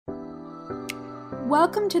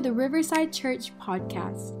Welcome to the Riverside Church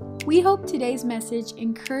podcast. We hope today's message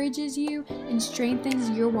encourages you and strengthens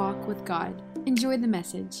your walk with God. Enjoy the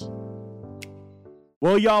message.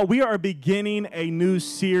 Well, y'all, we are beginning a new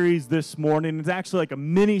series this morning. It's actually like a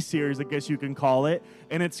mini-series, I guess you can call it.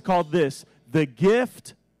 And it's called this, The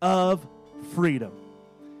Gift of Freedom.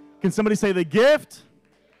 Can somebody say the gift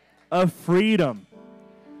of freedom?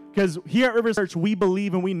 Because here at Riverside Church, we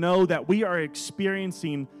believe and we know that we are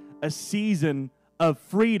experiencing a season of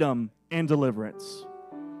freedom and deliverance.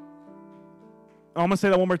 I'm going to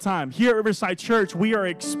say that one more time. Here at Riverside Church, we are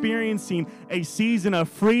experiencing a season of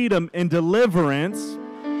freedom and deliverance.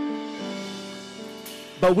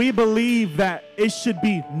 But we believe that it should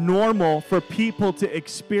be normal for people to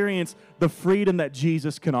experience the freedom that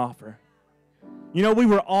Jesus can offer. You know, we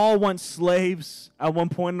were all once slaves at one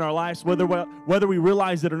point in our lives, whether we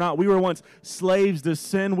realized it or not. We were once slaves to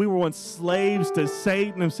sin. We were once slaves to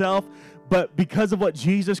Satan himself. But because of what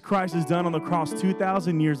Jesus Christ has done on the cross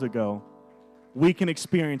 2,000 years ago, we can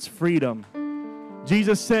experience freedom.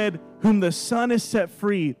 Jesus said, whom the Son has set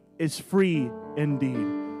free is free indeed.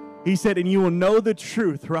 He said, and you will know the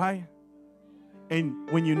truth, right? And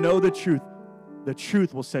when you know the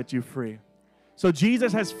truth will set you free. So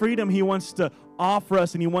Jesus has freedom he wants to offer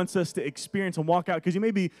us, and he wants us to experience and walk out. Because you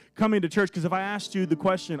may be coming to church, because if I asked you the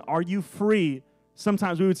question, are you free?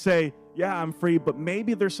 Sometimes we would say, yeah, I'm free, but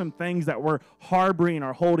maybe there's some things that we're harboring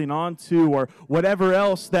or holding on to or whatever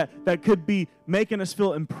else that could be making us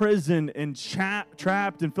feel imprisoned and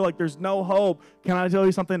trapped and feel like there's no hope. Can I tell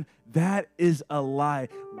you something? That is a lie.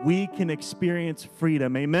 We can experience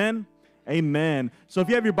freedom. Amen? Amen. So if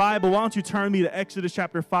you have your Bible, why don't you turn me to Exodus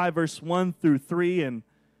chapter 5, verse 1 through 3, and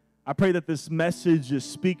I pray that this message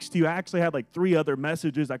just speaks to you. I actually had like 3 other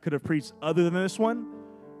messages I could have preached other than this one,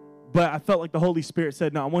 but I felt like the Holy Spirit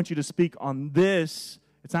said, no, I want you to speak on this.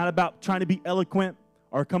 It's not about trying to be eloquent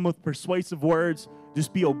or come with persuasive words.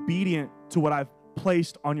 Just be obedient to what I've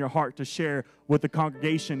placed on your heart to share with the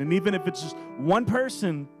congregation. And even if it's just one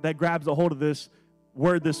person that grabs a hold of this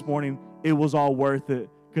word this morning, it was all worth it.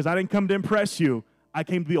 Because I didn't come to impress you. I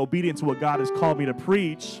came to be obedient to what God has called me to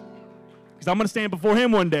preach. Because I'm going to stand before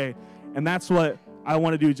him one day. And that's what I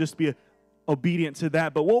want to do, just be obedient to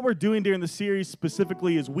that. But what we're doing during the series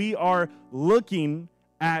specifically is we are looking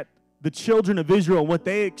at the children of Israel and what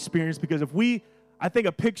they experienced. Because I think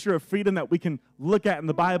a picture of freedom that we can look at in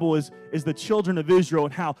the Bible is the children of Israel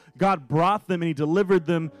and how God brought them and he delivered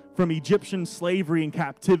them from Egyptian slavery and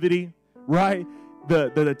captivity, right?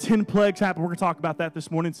 The 10 plagues happened. We're going to talk about that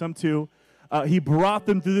this morning, some too. He brought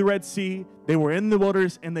them through the Red Sea. They were in the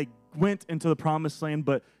wilderness, and they went into the promised land.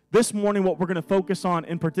 But this morning, what we're going to focus on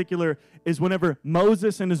in particular is whenever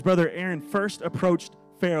Moses and his brother Aaron first approached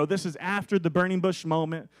Pharaoh. This is after the burning bush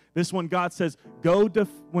moment. This one, God says,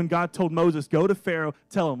 when God told Moses, go to Pharaoh,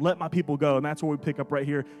 tell him, let my people go. And that's where we pick up right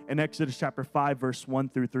here in Exodus chapter 5, verse 1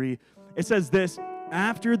 through 3. It says this,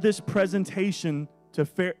 after this presentation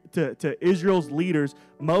to Israel's leaders,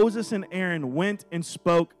 Moses and Aaron went and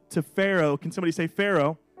spoke to Pharaoh. Can somebody say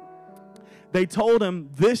Pharaoh? They told him,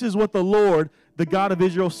 this is what the Lord, the God of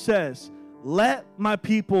Israel, says. Let my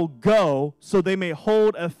people go so they may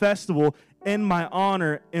hold a festival in my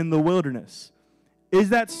honor in the wilderness. Is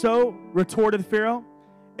that so? Retorted Pharaoh.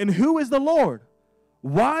 And who is the Lord?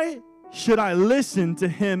 Why should I listen to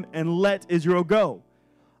him and let Israel go?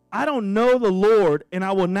 I don't know the Lord, and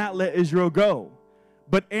I will not let Israel go.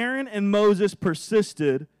 But Aaron and Moses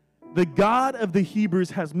persisted. The God of the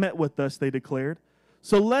Hebrews has met with us, they declared.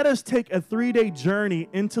 So let us take a 3-day journey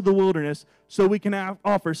into the wilderness so we can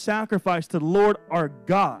offer sacrifice to the Lord our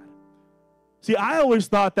God. See, I always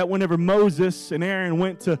thought that whenever Moses and Aaron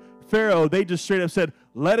went to Pharaoh, they just straight up said,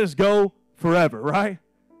 let us go forever, right?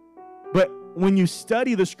 But when you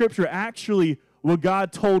study the scripture, actually what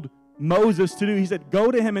God told Moses to do, he said, go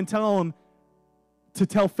to him and tell him, to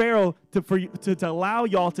tell Pharaoh to allow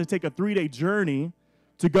y'all to take a 3-day journey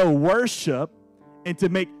to go worship and to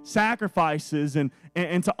make sacrifices and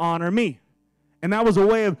to honor me. And that was a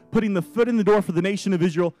way of putting the foot in the door for the nation of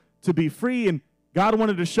Israel to be free. And God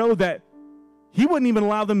wanted to show that he wouldn't even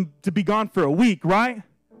allow them to be gone for a week, right?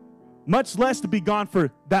 Much less to be gone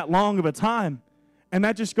for that long of a time. And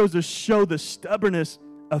that just goes to show the stubbornness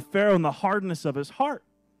of Pharaoh and the hardness of his heart.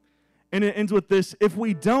 And it ends with this, if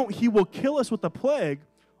we don't, he will kill us with a plague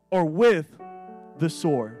or with the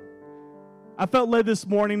sword. I felt led this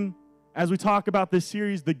morning, as we talk about this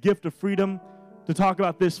series, The Gift of Freedom, to talk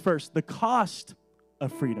about this first, the cost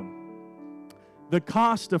of freedom. The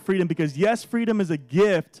cost of freedom, because yes, freedom is a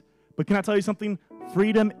gift, but can I tell you something?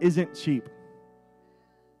 Freedom isn't cheap.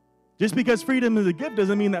 Just because freedom is a gift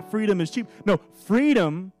doesn't mean that freedom is cheap. No,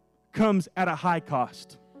 freedom comes at a high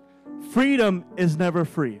cost. Freedom is never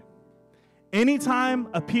free. Anytime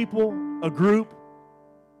a people, a group,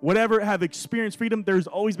 whatever have experienced freedom, there's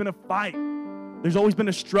always been a fight. There's always been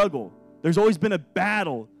a struggle. There's always been a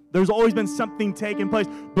battle. There's always been something taking place.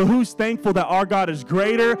 But who's thankful that our God is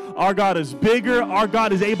greater, our God is bigger, our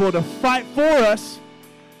God is able to fight for us?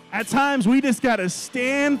 At times, we just got to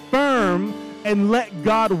stand firm and let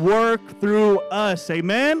God work through us.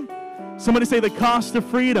 Amen? Somebody say the cost of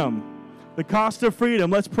freedom. The cost of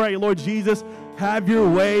freedom. Let's pray. Lord Jesus, have your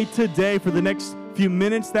way today for the next few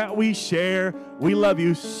minutes that we share. We love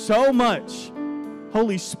you so much.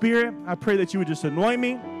 Holy Spirit, I pray that you would just anoint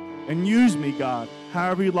me and use me, God,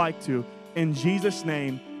 however you'd like to. In Jesus'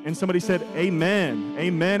 name. And somebody said, amen,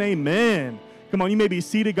 amen, amen. Come on, you may be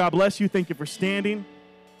seated. God bless you. Thank you for standing.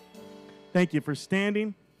 Thank you for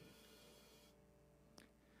standing.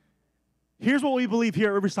 Here's what we believe here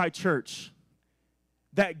at Riverside Church,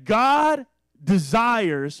 that God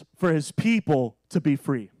desires for his people to be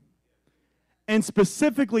free. And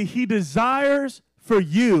specifically, he desires for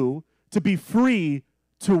you to be free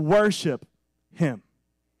to worship him.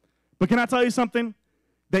 But can I tell you something?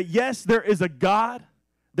 That yes, there is a God.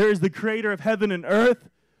 There is the creator of heaven and earth,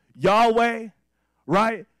 Yahweh,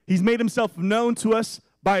 right? He's made himself known to us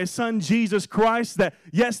by his son, Jesus Christ, that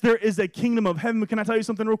yes, there is a kingdom of heaven. But can I tell you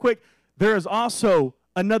something real quick? There is also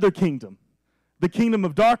another kingdom, the kingdom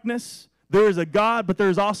of darkness. There is a God, but there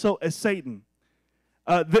is also a Satan.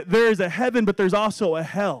 There is a heaven, but there's also a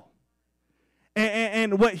hell.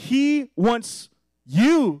 And what he wants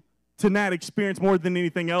you to not experience more than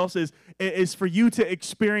anything else is for you to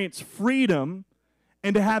experience freedom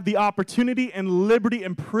and to have the opportunity and liberty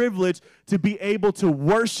and privilege to be able to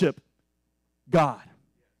worship God.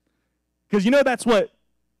 Because you know that's what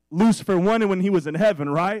Lucifer wanted when he was in heaven,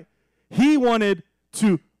 right? He wanted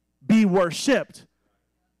to be worshiped,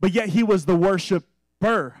 but yet he was the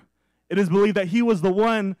worshiper. It is believed that he was the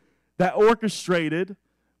one that orchestrated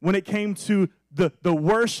when it came to the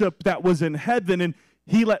worship that was in heaven, and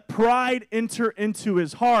he let pride enter into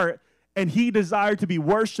his heart, and he desired to be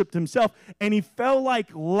worshiped himself, and he fell like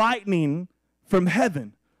lightning from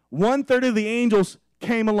heaven. 1/3 of the angels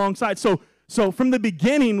came alongside. So from the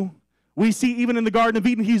beginning, we see even in the Garden of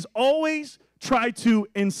Eden, he's always tried to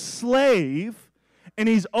enslave, and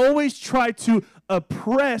he's always tried to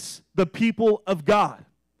oppress the people of God.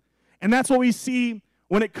 And that's what we see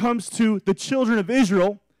when it comes to the children of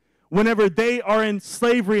Israel whenever they are in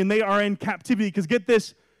slavery and they are in captivity. Because get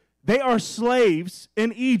this, they are slaves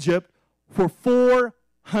in Egypt for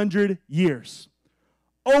 400 years.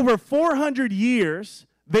 Over 400 years,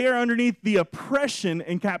 they are underneath the oppression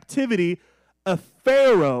and captivity of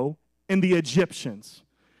Pharaoh and the Egyptians.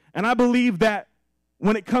 And I believe that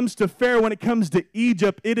when it comes to Pharaoh, when it comes to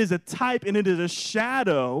Egypt, it is a type and it is a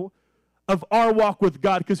shadow of our walk with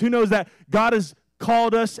God. Because who knows that God has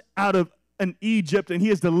called us out of an Egypt and he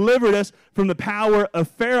has delivered us from the power of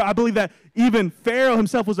Pharaoh. I believe that even Pharaoh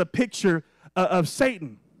himself was a picture of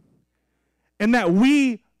Satan. And that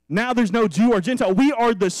now there's no Jew or Gentile. We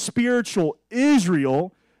are the spiritual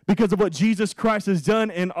Israel because of what Jesus Christ has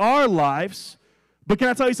done in our lives. But can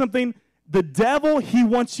I tell you something? The devil, he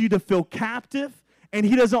wants you to feel captive, and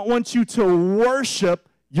he doesn't want you to worship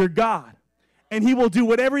your God. And he will do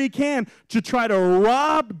whatever he can to try to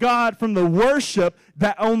rob God from the worship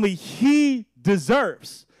that only he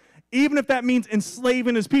deserves, even if that means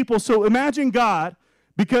enslaving his people. So imagine God,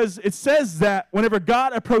 because it says that whenever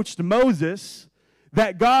God approached Moses,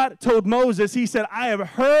 that God told Moses, he said, I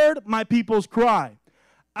have heard my people's cry.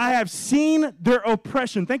 I have seen their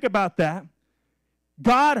oppression. Think about that.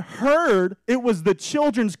 God heard it was the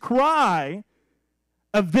children's cry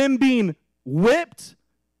of them being whipped,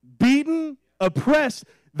 beaten, oppressed,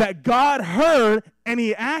 that God heard and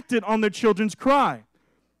he acted on their children's cry.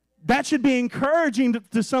 That should be encouraging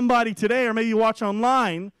to somebody today, or maybe you watch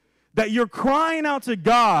online, that you're crying out to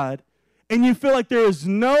God and you feel like there is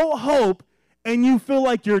no hope and you feel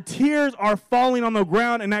like your tears are falling on the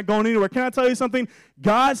ground and not going anywhere. Can I tell you something?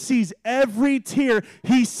 God sees every tear.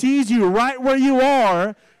 He sees you right where you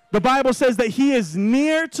are. The Bible says that he is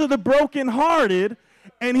near to the brokenhearted,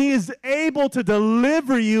 and he is able to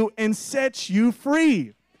deliver you and set you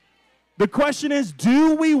free. The question is,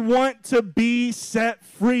 do we want to be set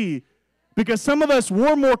free? Because some of us,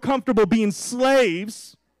 we're more comfortable being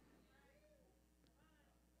slaves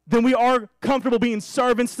than we are comfortable being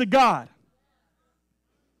servants to God.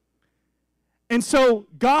 And so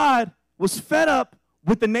God was fed up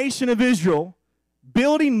with the nation of Israel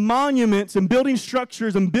building monuments and building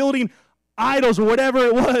structures and building idols or whatever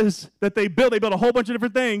it was that they built. They built a whole bunch of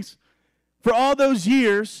different things for all those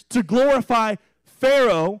years to glorify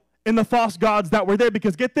Pharaoh in the false gods that were there,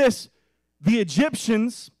 because get this, the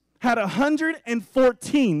Egyptians had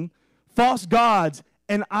 114 false gods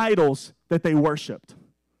and idols that they worshiped.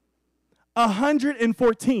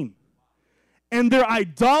 114. And their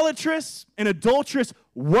idolatrous and adulterous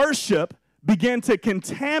worship began to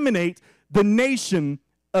contaminate the nation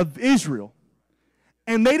of Israel.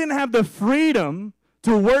 And they didn't have the freedom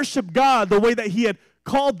to worship God the way that he had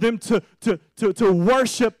called them to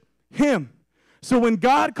worship him. So when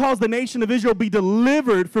God calls the nation of Israel be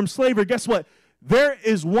delivered from slavery, guess what? There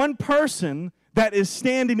is one person that is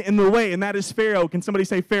standing in the way, and that is Pharaoh. Can somebody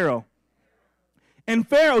say Pharaoh? And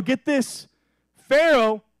Pharaoh, get this,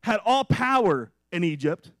 Pharaoh had all power in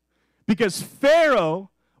Egypt because Pharaoh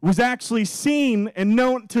was actually seen and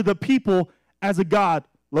known to the people as a god,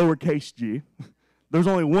 lowercase g. There's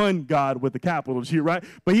only one God with a capital G, right?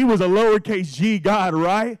 But he was a lowercase g god,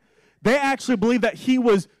 right? They actually believed that he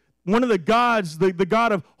was one of the gods, the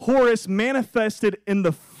god of Horus manifested in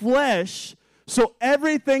the flesh. So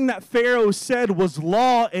everything that Pharaoh said was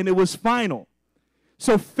law and it was final.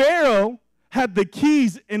 So Pharaoh had the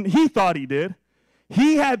keys, and he thought he did.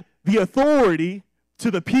 He had the authority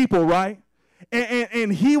to the people, right?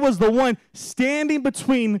 And he was the one standing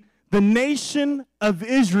between the nation of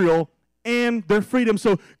Israel and their freedom.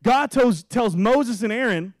 So God tells Moses and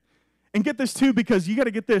Aaron, and get this too, because you got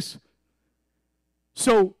to get this.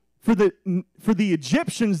 So for the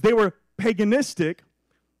Egyptians, they were paganistic,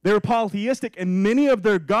 they were polytheistic, and many of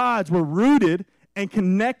their gods were rooted and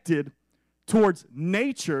connected towards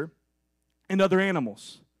nature and other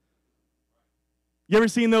animals. You ever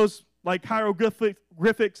seen those like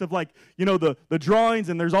hieroglyphics of, like, you know, the drawings,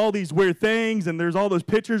 and there's all these weird things and there's all those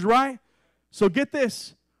pictures, right? So get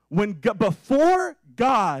this, before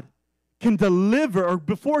God can deliver, or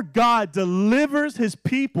before God delivers his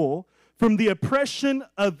people from the oppression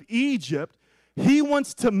of Egypt, he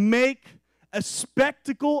wants to make a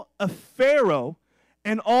spectacle of Pharaoh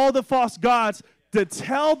and all the false gods to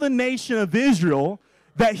tell the nation of Israel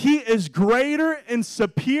that he is greater and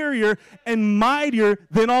superior and mightier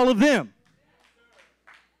than all of them.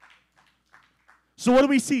 So what do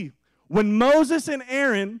we see? When Moses and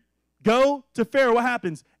Aaron go to Pharaoh, what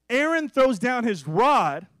happens? Aaron throws down his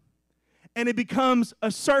rod, and it becomes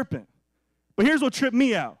a serpent. But here's what tripped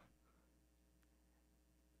me out.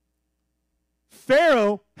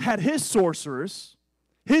 Pharaoh had his sorcerers,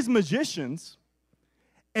 his magicians,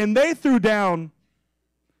 and they threw down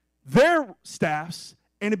their staffs,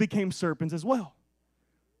 and it became serpents as well.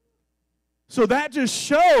 So that just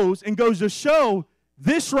shows and goes to show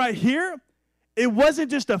this right here, it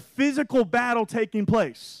wasn't just a physical battle taking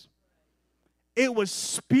place. It was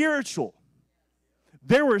spiritual.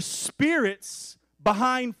 There were spirits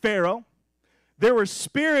behind Pharaoh. There were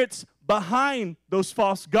spirits behind those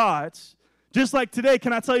false gods. Just like today,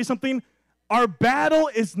 can I tell you something? Our battle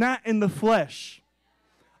is not in the flesh.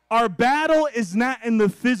 Our battle is not in the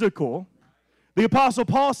physical. The Apostle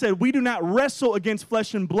Paul said, we do not wrestle against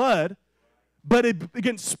flesh and blood, but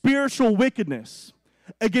against spiritual wickedness,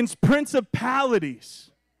 against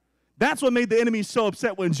principalities. That's what made the enemy so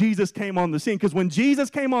upset when Jesus came on the scene. Because when Jesus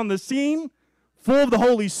came on the scene, full of the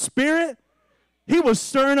Holy Spirit, he was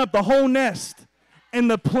stirring up the whole nest.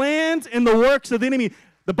 And the plans and the works of the enemy.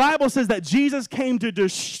 The Bible says that Jesus came to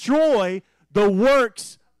destroy the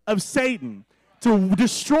works of Satan, to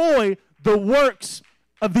destroy the works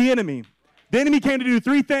of the enemy. The enemy came to do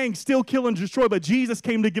three things: steal, kill, and destroy, but Jesus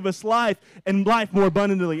came to give us life, and life more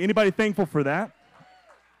abundantly. Anybody thankful for that?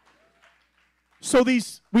 So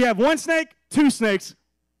we have one snake, two snakes.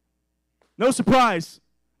 No surprise,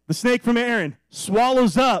 the snake from Aaron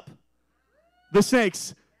swallows up the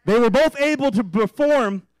snakes. They were both able to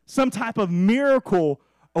perform some type of miracle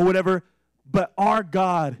or whatever, but our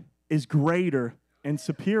God is greater and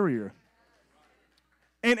superior.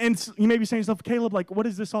 And you may be saying to yourself, Caleb, like, what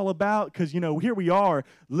is this all about? Because, you know, here we are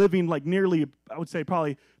living like nearly, I would say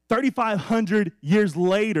probably 3,500 years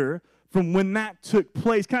later from when that took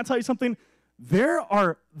place. Can I tell you something? There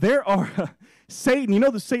are Satan, you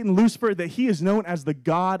know the Satan Lucifer, that he is known as the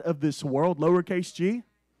God of this world, lowercase g?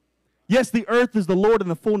 Yes, the earth is the Lord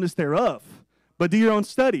and the fullness thereof. But do your own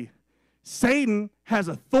study. Satan has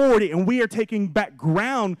authority, and we are taking back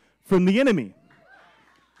ground from the enemy.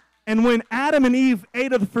 And when Adam and Eve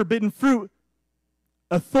ate of the forbidden fruit,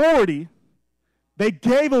 authority, they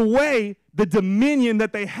gave away the dominion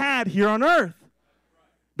that they had here on earth.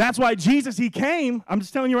 That's why Jesus, he came. I'm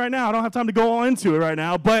just telling you right now. I don't have time to go all into it right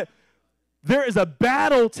now. But there is a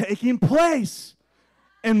battle taking place.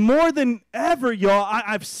 And more than ever, y'all,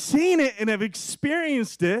 I've seen it and I've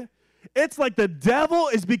experienced it. It's like the devil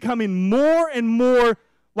is becoming more and more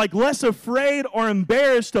like less afraid or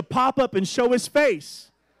embarrassed to pop up and show his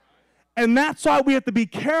face. And that's why we have to be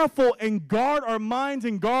careful and guard our minds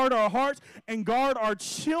and guard our hearts and guard our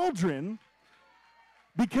children,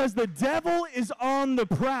 because the devil is on the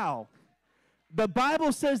prowl. The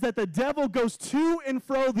Bible says that the devil goes to and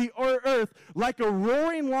fro the earth like a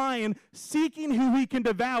roaring lion, seeking who he can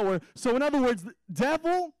devour. So in other words,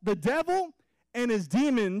 the devil and his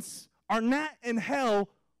demons are not in hell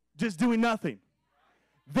just doing nothing.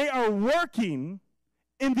 They are working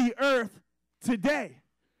in the earth today,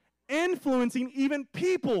 influencing even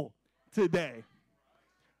people today.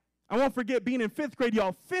 I won't forget being in 5th grade,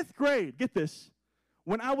 y'all. 5th grade, get this.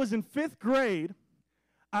 When I was in 5th grade,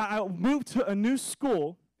 I moved to a new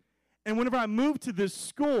school, and whenever I moved to this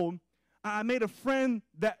school, I made a friend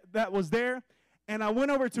that was there, and I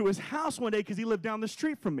went over to his house one day because he lived down the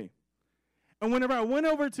street from me. And whenever I went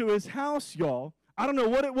over to his house, y'all, I don't know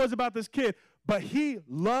what it was about this kid, but he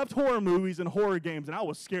loved horror movies and horror games, and I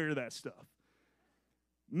was scared of that stuff.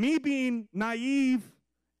 Me being naive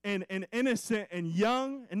and innocent and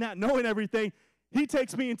young and not knowing everything, he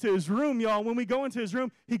takes me into his room, y'all. When we go into his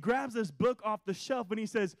room, he grabs this book off the shelf, and he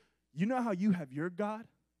says, you know how you have your God?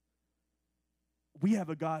 We have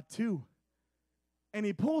a God too. And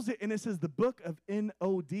he pulls it, and it says the book of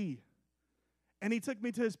N-O-D. And he took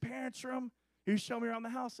me to his parents' room. He showed me around the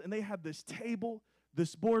house, and they had this table.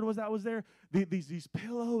 This board was there, these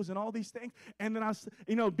pillows and all these things. And then I was,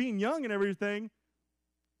 being young and everything,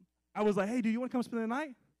 I was like, hey, do you want to come spend the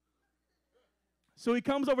night? So he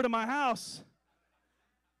comes over to my house,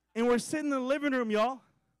 and we're sitting in the living room, y'all.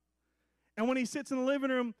 And when he sits in the living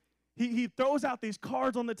room, he throws out these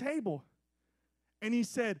cards on the table. And he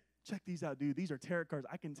said, check these out, dude. These are tarot cards.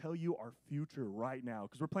 I can tell you our future right now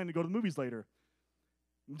because we're planning to go to the movies later.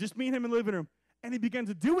 Just me and him in the living room. And he began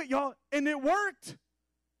to do it, y'all, and it worked.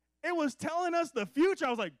 It was telling us the future. I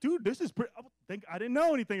was like, dude, this is pretty. I didn't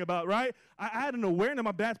know anything about, right? I had an awareness.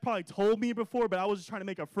 My dad's probably told me before, but I was just trying to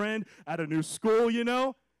make a friend at a new school,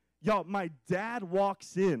 Y'all, my dad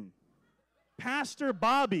walks in. Pastor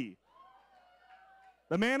Bobby,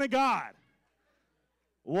 the man of God,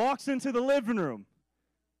 walks into the living room.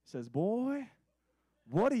 Says, boy,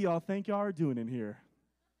 what do y'all think y'all are doing in here?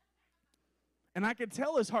 And I could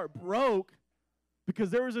tell his heart broke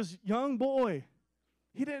because there was this young boy.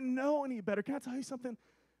 He didn't know any better. Can I tell you something?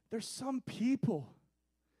 There's some people,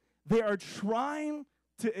 they are trying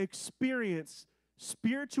to experience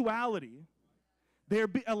spirituality. They're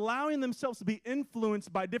allowing themselves to be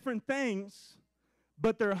influenced by different things,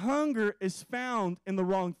 but their hunger is found in the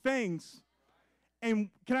wrong things. And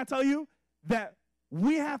can I tell you that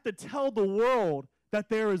we have to tell the world that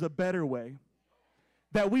there is a better way,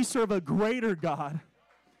 that we serve a greater God,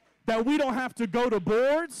 that we don't have to go to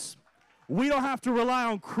boards, we don't have to rely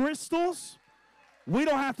on crystals, we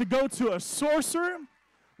don't have to go to a sorcerer,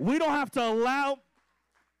 we don't have to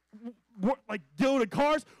go to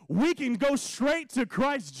cars. We can go straight to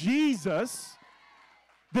Christ Jesus,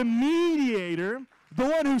 the mediator, the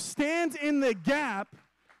one who stands in the gap,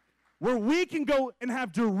 where we can go and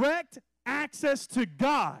have direct access to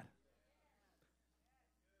God.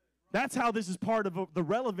 That's how this is part of the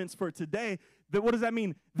relevance for today. What does that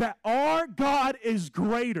mean? That our God is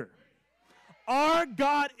greater. Our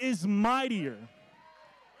God is mightier.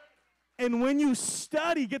 And when you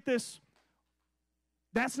study, get this,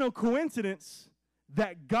 that's no coincidence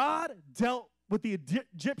that God dealt with the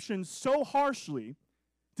Egyptians so harshly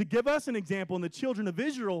to give us an example, and the children of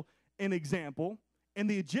Israel an example, and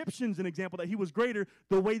the Egyptians an example that he was greater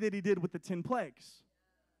the way that he did with the 10 plagues.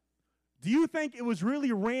 Do you think it was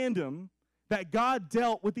really random that God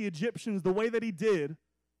dealt with the Egyptians the way that he did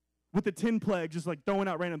with the 10 plagues, just like throwing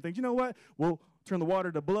out random things? You know what? We'll turn the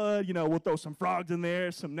water to blood. We'll throw some frogs in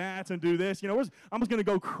there, some gnats, and do this. I'm just going to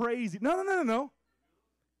go crazy. No.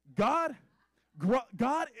 God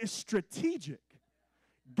is strategic.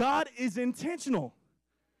 God is intentional.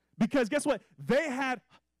 Because guess what? They had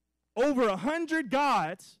over 100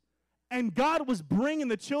 gods, and God was bringing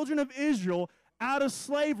the children of Israel out of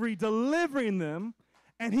slavery, delivering them,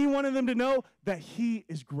 and he wanted them to know that he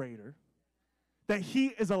is greater, that he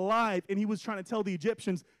is alive, and he was trying to tell the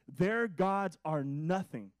Egyptians their gods are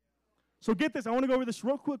nothing. So get this. I want to go over this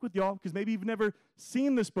real quick with y'all because maybe you've never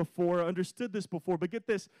seen this before, understood this before, but get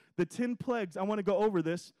this. The 10 plagues, I want to go over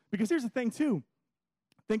this because here's the thing too.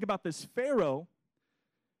 Think about this. Pharaoh,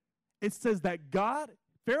 it says that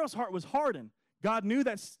Pharaoh's heart was hardened. God knew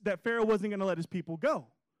that Pharaoh wasn't going to let his people go.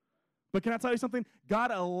 But can I tell you something?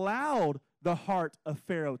 God allowed the heart of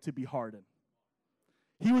Pharaoh to be hardened.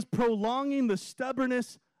 He was prolonging the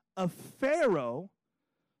stubbornness of Pharaoh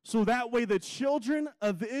so that way the children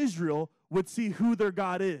of Israel would see who their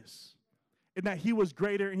God is and that he was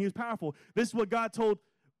greater and he was powerful. This is what God told,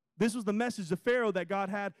 this was the message to Pharaoh that God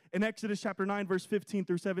had in Exodus chapter 9, verse 15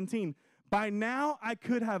 through 17. By now I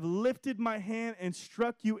could have lifted my hand and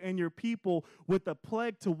struck you and your people with a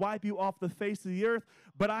plague to wipe you off the face of the earth,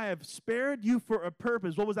 but I have spared you for a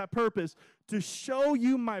purpose. What was that purpose? To show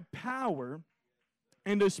you my power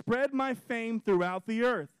and to spread my fame throughout the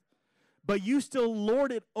earth. But you still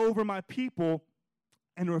lord it over my people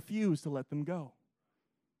and refuse to let them go.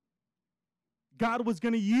 God was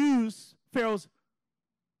going to use Pharaoh's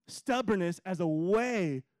stubbornness as a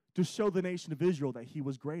way to show the nation of Israel that he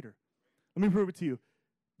was greater. Let me prove it to you.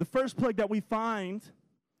 The first plague that we find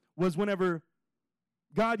was whenever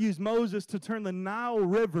God used Moses to turn the Nile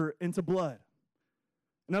River into blood.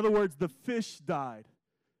 In other words, the fish died.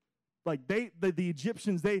 Like the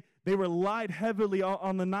Egyptians, they relied heavily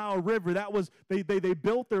on the Nile River. That was, they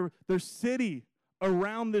built their city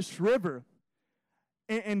around this river.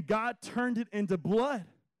 And God turned it into blood.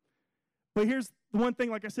 But here's the one thing,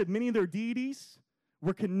 like I said, many of their deities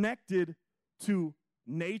were connected to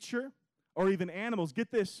nature or even animals.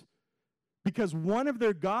 Get this, because one of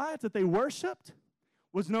their gods that they worshiped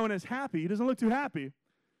was known as Happy. He doesn't look too happy.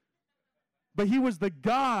 But he was the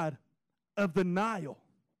god of the Nile.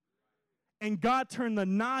 And God turned the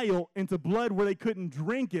Nile into blood where they couldn't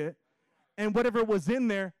drink it, and whatever was in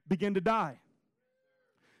there began to die.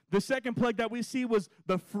 The second plague that we see was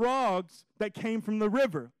the frogs that came from the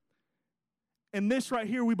river. And this right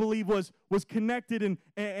here we believe was connected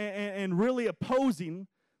and really opposing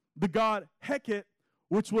the god Hecate,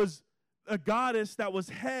 which was a goddess that was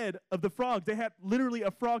head of the frogs. They had literally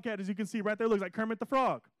a frog head, as you can see right there. It looks like Kermit the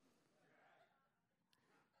Frog.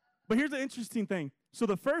 But here's the interesting thing. So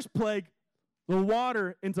the first plague, the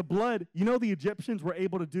water into blood, you know the Egyptians were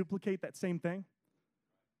able to duplicate that same thing?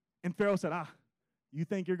 And Pharaoh said, you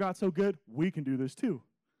think your God's so good? We can do this too.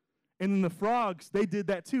 And then the frogs, they did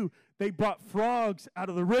that too. They brought frogs out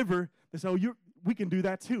of the river. They said, we can do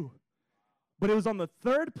that too. But it was on the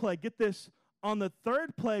third plague, get this, on the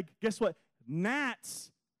third plague, guess what?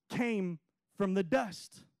 Gnats came from the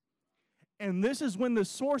dust. And this is when the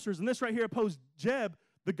sorcerers, and this right here opposed Jeb,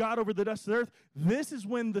 the god over the dust of the earth. This is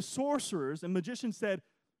when the sorcerers and magicians said,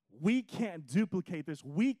 we can't duplicate this.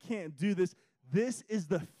 We can't do this. This is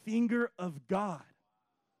the finger of God.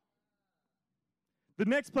 The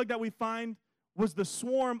next plague that we find was the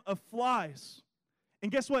swarm of flies.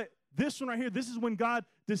 And guess what? This one right here, this is when God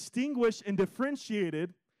distinguished and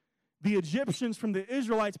differentiated the Egyptians from the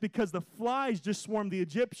Israelites because the flies just swarmed the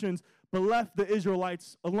Egyptians but left the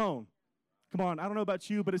Israelites alone. Come on, I don't know about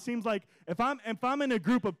you, but it seems like if I'm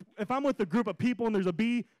with a group of people and there's a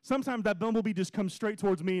bee, sometimes that bumblebee just comes straight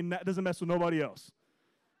towards me and that doesn't mess with nobody else.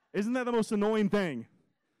 Isn't that the most annoying thing?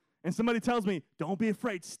 And somebody tells me, don't be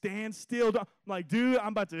afraid, stand still. I'm like, dude, I'm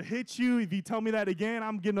about to hit you. If you tell me that again,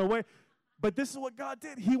 I'm getting away. But this is what God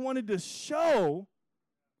did. He wanted to show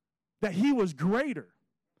that he was greater,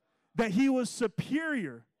 that he was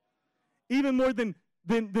superior, even more than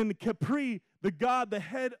Capri, the god, the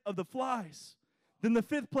head of the flies. Then the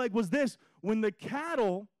fifth plague was this, when the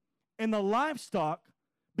cattle and the livestock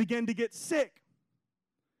began to get sick.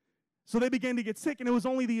 So they began to get sick, and it was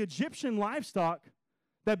only the Egyptian livestock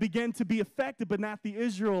that began to be affected, but not the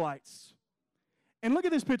Israelites. And look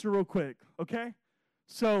at this picture real quick, okay?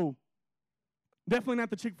 So, definitely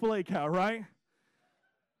not the Chick-fil-A cow, right?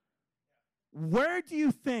 Where do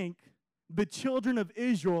you think the children of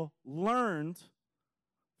Israel learned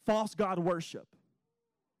false god worship?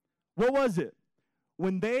 What was it?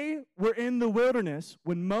 When they were in the wilderness,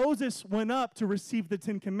 when Moses went up to receive the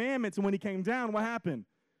 10 Commandments, and when he came down, what happened?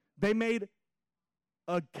 They made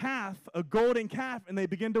a calf, a golden calf, and they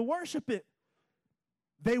began to worship it.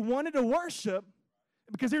 They wanted to worship,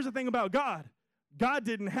 because here's the thing about God. God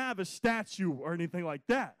didn't have a statue or anything like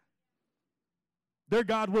that. Their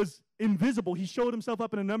God was invisible. He showed himself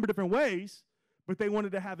up in a number of different ways, but they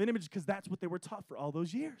wanted to have an image because that's what they were taught for all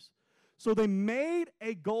those years. So they made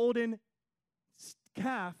a golden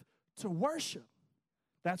calf to worship.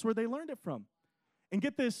 That's where they learned it from. And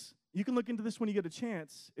get this, you can look into this when you get a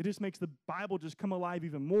chance. It just makes the Bible just come alive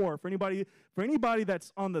even more. For anybody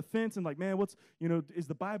that's on the fence and like, man, is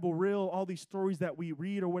the Bible real? All these stories that we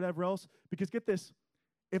read or whatever else. Because get this,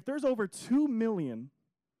 if there's over 2 million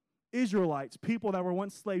Israelites, people that were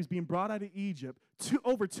once slaves being brought out of Egypt,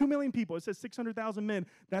 over 2 million people, it says 600,000 men,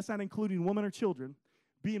 that's not including women or children,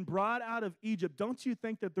 being brought out of Egypt, don't you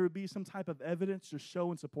think that there would be some type of evidence to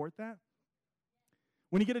show and support that?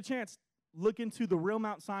 When you get a chance, look into the real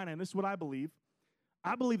Mount Sinai, and this is what I believe.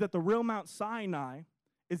 I believe that the real Mount Sinai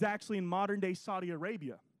is actually in modern-day Saudi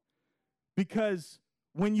Arabia, because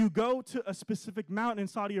when you go to a specific mountain in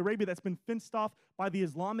Saudi Arabia that's been fenced off by the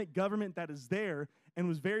Islamic government that is there and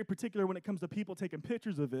was very particular when it comes to people taking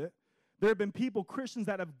pictures of it, there have been people, Christians,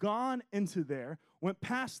 that have gone into there, went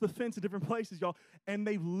past the fence in different places, y'all, and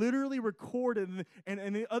they've literally recorded,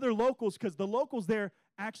 and the other locals, because the locals there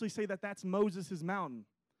actually say that that's Moses' mountain.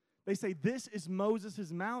 They say, this is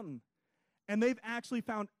Moses' mountain. And they've actually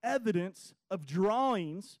found evidence of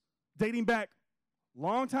drawings dating back a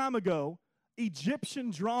long time ago,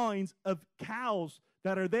 Egyptian drawings of cows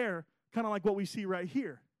that are there, kind of like what we see right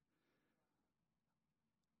here.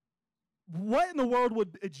 What in the world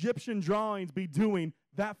would Egyptian drawings be doing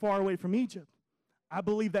that far away from Egypt? I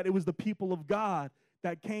believe that it was the people of God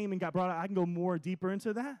that came and got brought out. I can go more deeper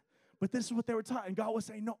into that. But this is what they were taught. And God was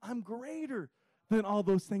saying, no, I'm greater than all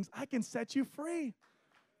those things. I can set you free.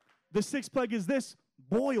 The sixth plague is this,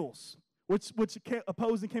 boils, which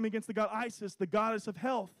opposed and came against the god Isis, the goddess of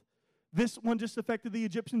health. This one just affected the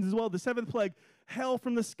Egyptians as well. The seventh plague, hail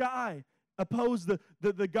from the sky, opposed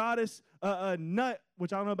the goddess Nut,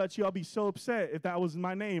 which I don't know about you, I'll be so upset if that was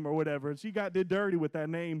my name or whatever. She did dirty with that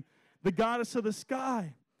name. The goddess of the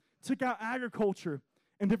sky took out agriculture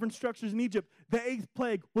and different structures in Egypt. The eighth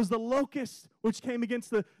plague was the locust, which came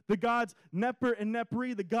against the gods Neper and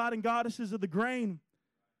Nepri, the god and goddesses of the grain.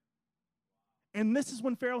 And this is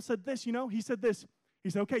when Pharaoh said this, he said this. He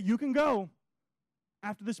said, okay, you can go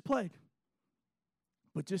after this plague,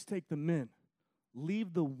 but just take the men.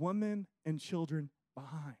 Leave the women and children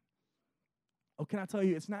behind. Oh, can I tell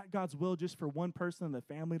you, it's not God's will just for one person in the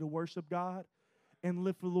family to worship God and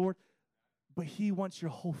live for the Lord, but he wants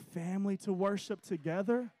your whole family to worship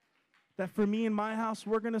together. That for me and my house,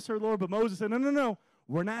 we're going to serve the Lord. But Moses said, no,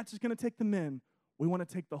 we're not just going to take the men. We want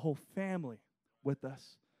to take the whole family with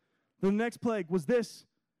us. The next plague was this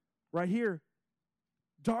right here.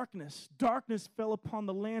 Darkness. Darkness fell upon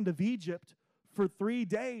the land of Egypt for 3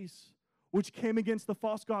 days, which came against the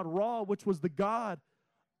false god Ra, which was the god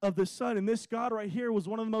of the sun. And this god right here was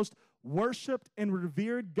one of the most worshiped and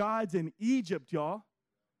revered gods in Egypt, y'all.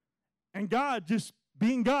 And God, just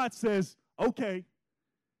being God, says, okay,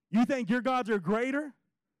 you think your gods are greater?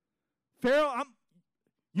 Pharaoh,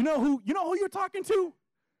 you know who you're talking to?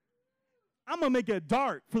 I'm going to make a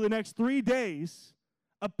dart for the next 3 days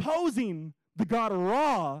opposing the god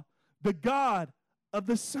Ra, the god of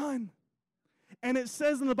the sun. And it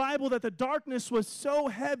says in the Bible that the darkness was so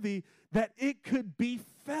heavy that it could be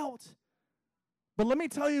felt. But let me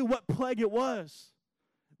tell you what plague it was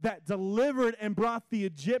that delivered and brought the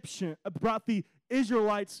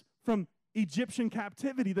Israelites from Egyptian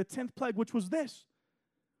captivity. The 10th plague, which was this,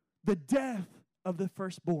 the death of the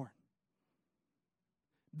firstborn.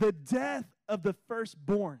 The death of the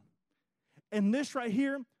firstborn. And this right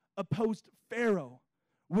here opposed Pharaoh,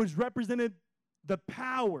 which represented the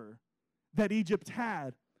power that Egypt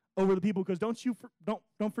had over the people. Because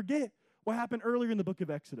don't forget what happened earlier in the book of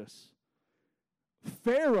Exodus.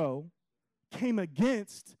 Pharaoh came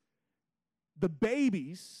against the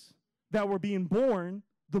babies that were being born,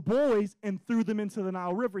 the boys, and threw them into the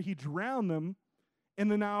Nile River. He drowned them in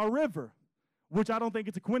the Nile River, which I don't think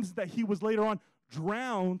it's a coincidence that he was later on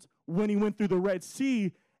drowned when he went through the Red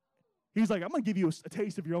Sea. He's like, I'm going to give you a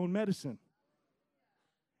taste of your own medicine.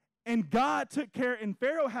 And God took care, and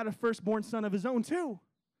Pharaoh had a firstborn son of his own too.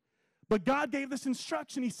 But God gave this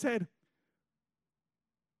instruction. He said,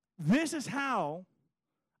 this is how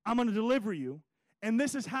I'm going to deliver you, and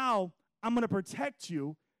this is how I'm going to protect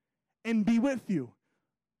you and be with you.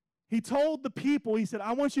 He told the people, he said,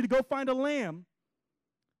 I want you to go find a lamb,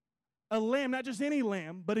 not just any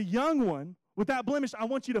lamb, but a young one without blemish. I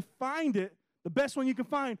want you to find it, the best one you can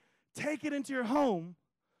find, take it into your home,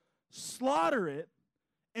 slaughter it,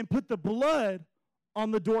 and put the blood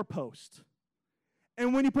on the doorpost.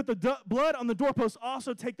 And when you put the blood on the doorpost,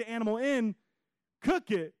 also take the animal in,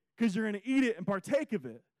 cook it, because you're going to eat it and partake of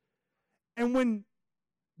it. And when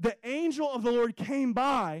the angel of the Lord came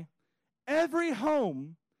by, every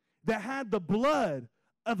home that had the blood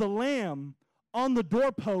of the lamb on the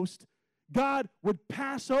doorpost, God would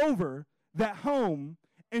pass over that home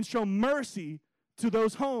and show mercy to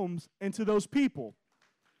those homes and to those people.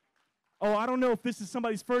 Oh, I don't know if this is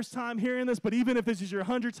somebody's first time hearing this, but even if this is your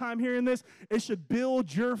 100th time hearing this, it should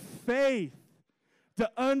build your faith to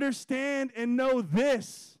understand and know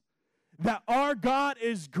this, that our God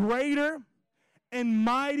is greater and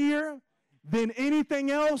mightier than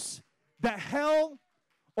anything else that hell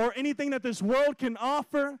or anything that this world can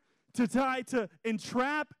offer to try to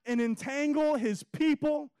entrap and entangle his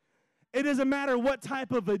people. It doesn't matter what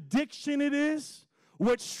type of addiction it is,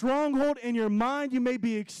 what stronghold in your mind you may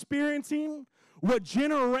be experiencing, what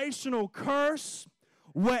generational curse,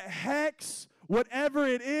 what hex, whatever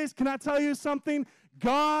it is, can I tell you something?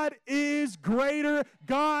 God is greater.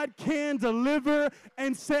 God can deliver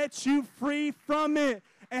and set you free from it.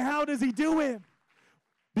 And how does he do it?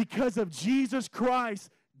 Because of Jesus Christ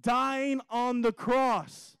dying on the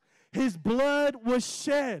cross. His blood was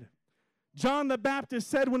shed. John the Baptist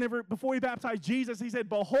said before he baptized Jesus, he said,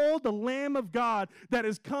 "Behold the Lamb of God that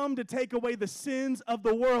has come to take away the sins of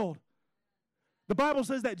the world." The Bible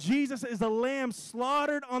says that Jesus is the lamb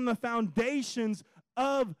slaughtered on the foundations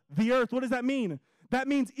of the earth. What does that mean? That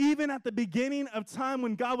means even at the beginning of time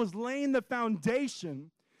when God was laying the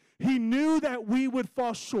foundation, he knew that we would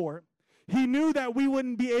fall short. He knew that we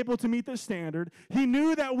wouldn't be able to meet the standard. He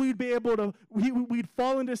knew that we'd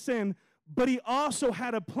fall into sin, but he also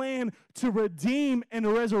had a plan to redeem and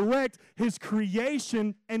resurrect his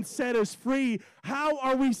creation and set us free. How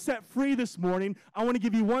are we set free this morning? I want to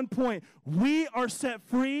give you one point. We are set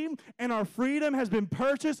free, and our freedom has been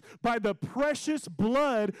purchased by the precious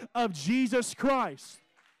blood of Jesus Christ.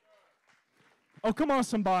 Oh, come on,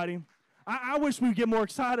 somebody. I wish we'd get more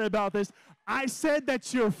excited about this. I said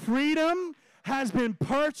that your freedom has been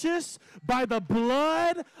purchased by the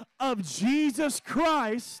blood of Jesus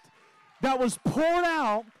Christ that was poured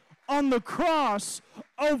out on the cross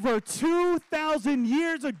over 2,000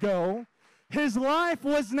 years ago. His life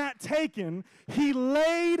was not taken. He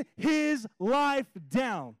laid his life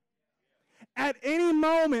down. At any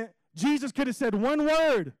moment, Jesus could have said one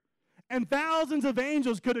word, and thousands of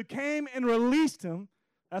angels could have came and released him.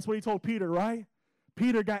 That's what he told Peter, right?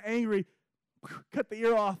 Peter got angry, cut the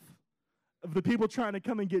ear off of the people trying to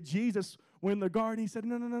come and get Jesus when in the garden. He said,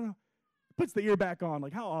 no. Puts the ear back on.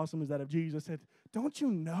 Like, how awesome is that if Jesus said, "Don't you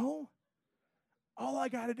know? All I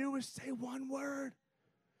got to do is say one word.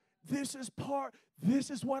 This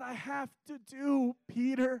is what I have to do,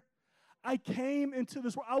 Peter. I came into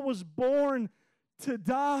this world. I was born to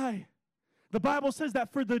die." The Bible says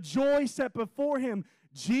that for the joy set before him,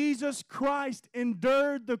 Jesus Christ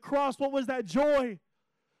endured the cross. What was that joy?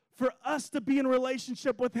 For us to be in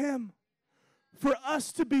relationship with him. For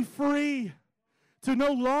us to be free. To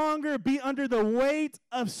no longer be under the weight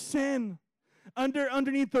of sin.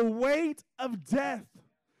 Underneath the weight of death.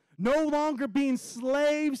 No longer being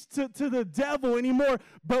slaves to the devil anymore.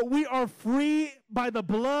 But we are free by the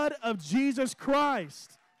blood of Jesus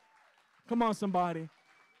Christ. Come on, somebody.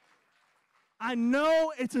 I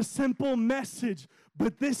know it's a simple message,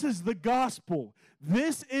 but this is the gospel.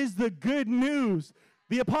 This is the good news.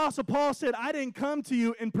 The Apostle Paul said, "I didn't come to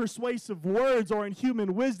you in persuasive words or in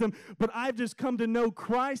human wisdom, but I've just come to know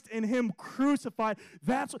Christ and him crucified."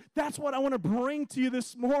 That's what I want to bring to you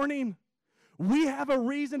this morning. We have a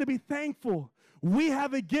reason to be thankful. We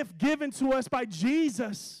have a gift given to us by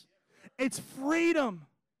Jesus. It's freedom.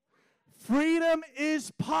 Freedom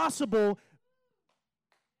is possible,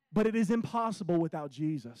 but it is impossible without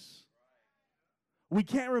Jesus. We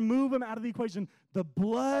can't remove him out of the equation. The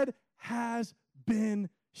blood has been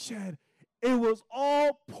shed. It was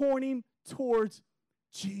all pointing towards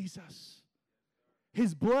Jesus.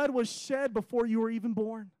 His blood was shed before you were even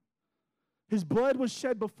born. His blood was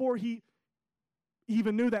shed before he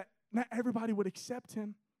even knew that not everybody would accept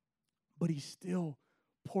him, but he still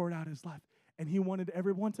poured out his life. And he wanted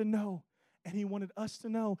everyone to know, and he wanted us to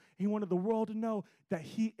know, he wanted the world to know that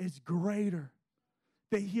he is greater,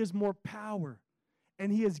 that he has more power,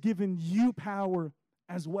 and he has given you power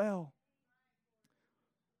as well.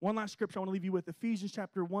 One last scripture I want to leave you with. Ephesians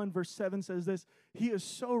chapter 1, verse 7 says this: "He is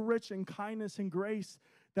so rich in kindness and grace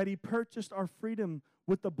that he purchased our freedom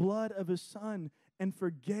with the blood of his Son and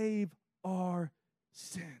forgave our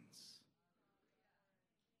sins."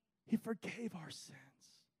 He forgave our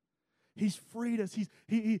sins. He's freed us.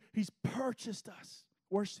 He's purchased us.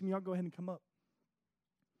 Worship team, y'all go ahead and come up.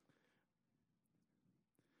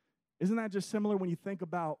 Isn't that just similar when you think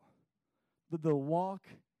about the walk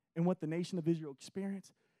and what the nation of Israel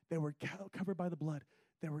experienced? They were covered by the blood.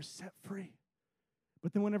 They were set free.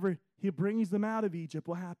 But then whenever he brings them out of Egypt,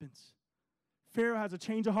 what happens? Pharaoh has a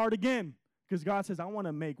change of heart again, because God says, "I want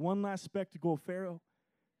to make one last spectacle of Pharaoh."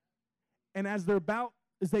 And as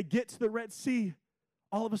they get to the Red Sea,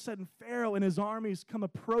 all of a sudden Pharaoh and his armies come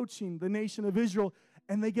approaching the nation of Israel,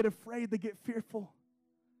 and they get afraid, they get fearful.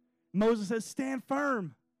 Moses says, "Stand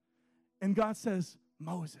firm." And God says,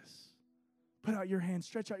 "Moses, put out your hand,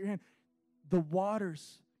 stretch out your hand." The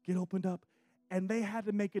waters get opened up, and they had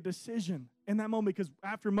to make a decision in that moment, because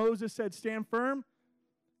after Moses said, "Stand firm,"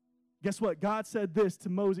 guess what? God said this to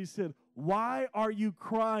Moses. He said, "Why are you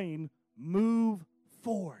crying? Move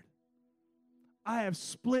forward. I have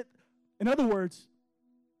split." In other words,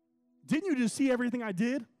 didn't you just see everything I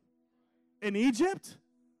did in Egypt?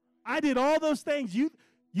 I did all those things.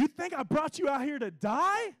 You think I brought you out here to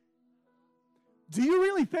die? Do you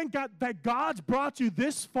really think that God's brought you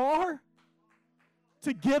this far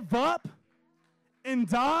to give up and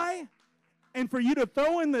die and for you to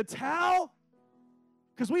throw in the towel?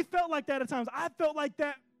 Because we felt like that at times. I felt like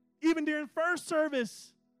that even during first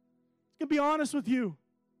service. I'm going to be honest with you.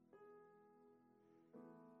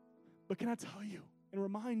 But can I tell you and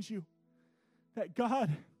remind you that God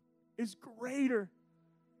is greater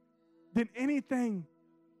than anything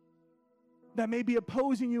that may be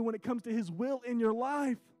opposing you when it comes to His will in your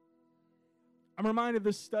life. I'm reminded of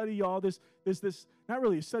this study, y'all. This not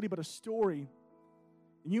really a study, but a story.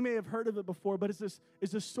 And you may have heard of it before, but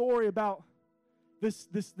it's a story about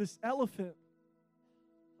this elephant.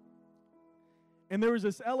 And there was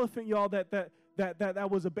this elephant, y'all,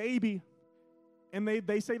 that was a baby. And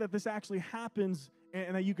they say that this actually happens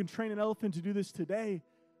and that you can train an elephant to do this today.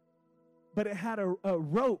 But it had a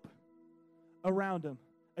rope around him,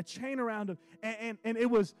 a chain around him, and it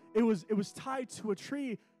was tied to a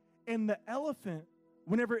tree. And the elephant,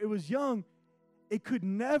 whenever it was young, it could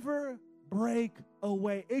never break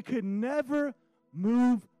away. It could never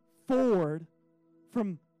move forward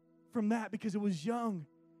from that because it was young.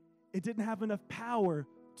 It didn't have enough power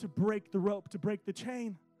to break the rope, to break the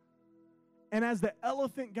chain. And as the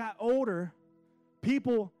elephant got older,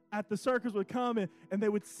 people at the circus would come and they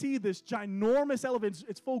would see this ginormous elephant.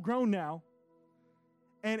 It's full grown now.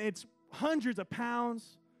 And it's hundreds of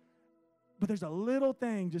pounds. But there's a little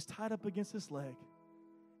thing just tied up against his leg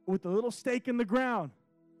with a little stake in the ground.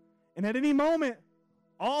 And at any moment,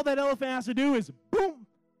 all that elephant has to do is boom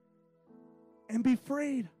and be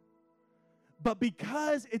freed. But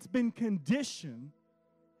because it's been conditioned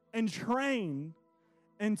and trained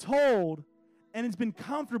and told and it's been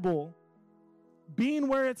comfortable being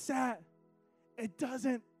where it's at, it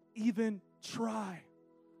doesn't even try.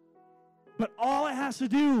 But all it has to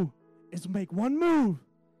do is make one move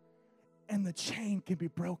and the chain can be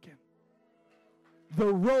broken. The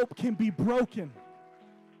rope can be broken.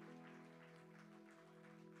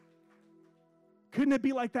 Couldn't it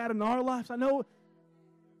be like that in our lives? I know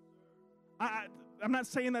I'm not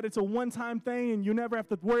saying that it's a one-time thing and you never have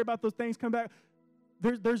to worry about those things come back.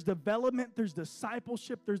 There's development, there's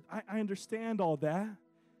discipleship, I understand all that.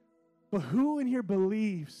 But who in here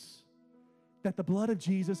believes that the blood of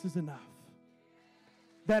Jesus is enough?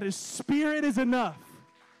 That His Spirit is enough?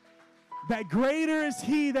 That greater is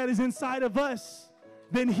He that is inside of us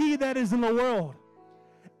than he that is in the world?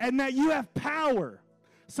 And that you have power.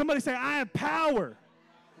 Somebody say, I have power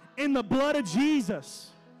in the blood of Jesus,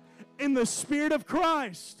 in the Spirit of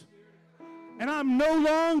Christ. And I'm no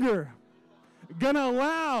longer going to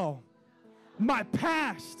allow my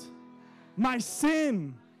past, my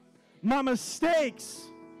sin, my mistakes,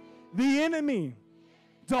 the enemy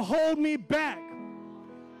to hold me back.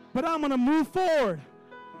 But I'm going to move forward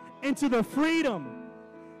into the freedom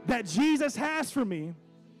that Jesus has for me.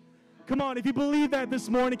 Come on, if you believe that this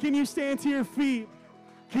morning, can you stand to your feet?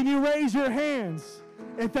 Can you raise your hands?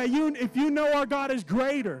 If you know our God is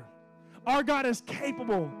greater, our God is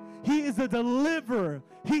capable, He is a deliverer.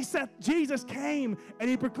 He said, Jesus came and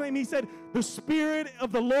He proclaimed, He said, the Spirit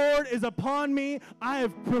of the Lord is upon me. I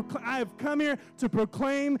have come here to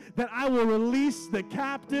proclaim that I will release the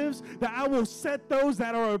captives, that I will set those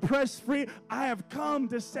that are oppressed free. I have come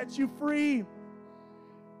to set you free.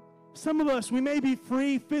 Some of us, we may be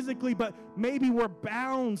free physically, but maybe we're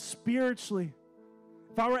bound spiritually.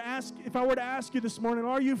 If I were to ask you this morning,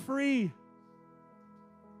 are you free?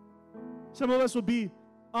 Some of us would be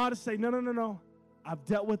honest, say, no. I've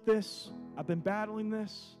dealt with this. I've been battling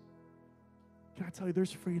this. Can I tell you,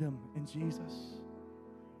 there's freedom in Jesus.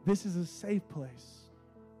 This is a safe place.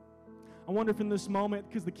 I wonder if in this moment,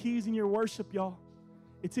 because the key's in your worship, y'all.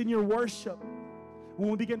 It's in your worship. When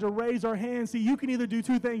we begin to raise our hands, see, you can either do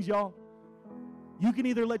two things, y'all. You can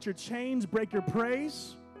either let your chains break your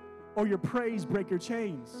praise, or your praise break your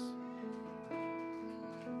chains.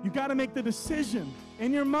 You got to make the decision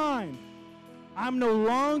in your mind. I'm no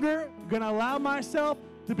longer going to allow myself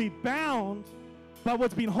to be bound by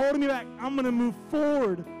what's been holding me back. I'm going to move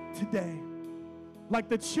forward today. Like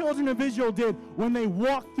the children of Israel did when they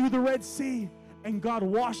walked through the Red Sea and God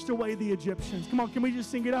washed away the Egyptians. Come on, can we just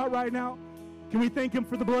sing it out right now? Can we thank Him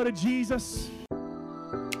for the blood of Jesus?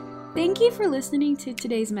 Thank you for listening to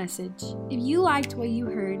today's message. If you liked what you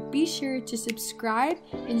heard, be sure to subscribe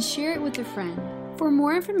and share it with a friend. For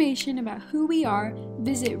more information about who we are,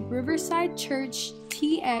 visit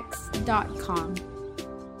riversidechurchtx.com.